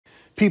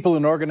People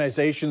and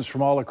organizations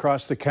from all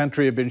across the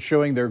country have been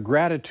showing their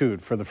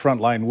gratitude for the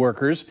frontline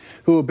workers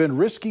who have been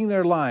risking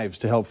their lives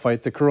to help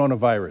fight the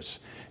coronavirus.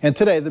 And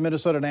today, the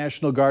Minnesota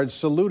National Guard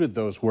saluted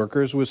those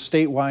workers with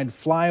statewide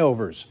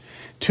flyovers.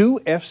 Two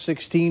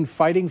F-16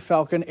 Fighting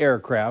Falcon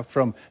aircraft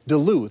from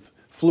Duluth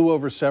flew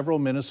over several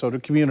Minnesota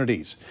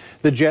communities.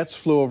 The jets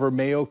flew over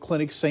Mayo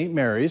Clinic St.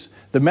 Mary's,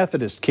 the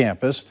Methodist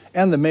campus,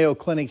 and the Mayo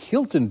Clinic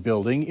Hilton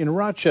building in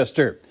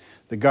Rochester.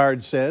 The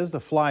Guard says the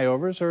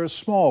flyovers are a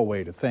small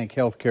way to thank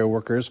healthcare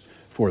workers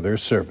for their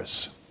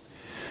service.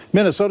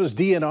 Minnesota's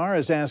DNR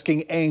is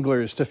asking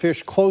anglers to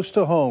fish close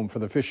to home for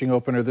the fishing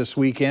opener this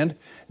weekend.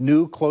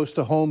 New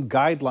close-to-home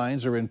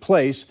guidelines are in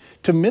place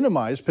to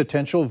minimize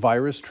potential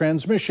virus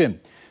transmission.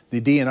 The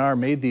DNR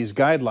made these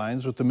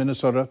guidelines with the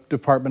Minnesota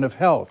Department of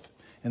Health,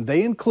 and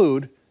they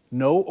include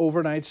no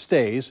overnight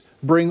stays,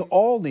 bring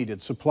all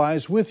needed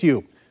supplies with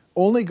you,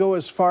 only go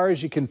as far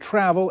as you can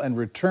travel and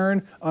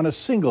return on a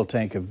single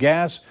tank of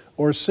gas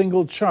or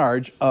single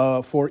charge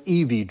for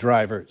EV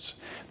drivers.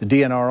 The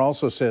DNR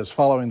also says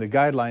following the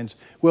guidelines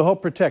will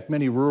help protect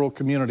many rural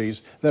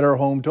communities that are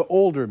home to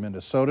older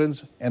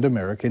Minnesotans and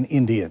American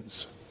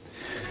Indians.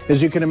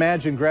 As you can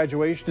imagine,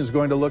 graduation is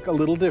going to look a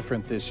little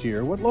different this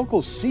year. What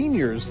local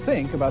seniors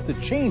think about the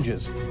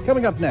changes,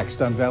 coming up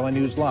next on Valley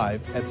News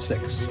Live at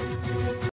 6.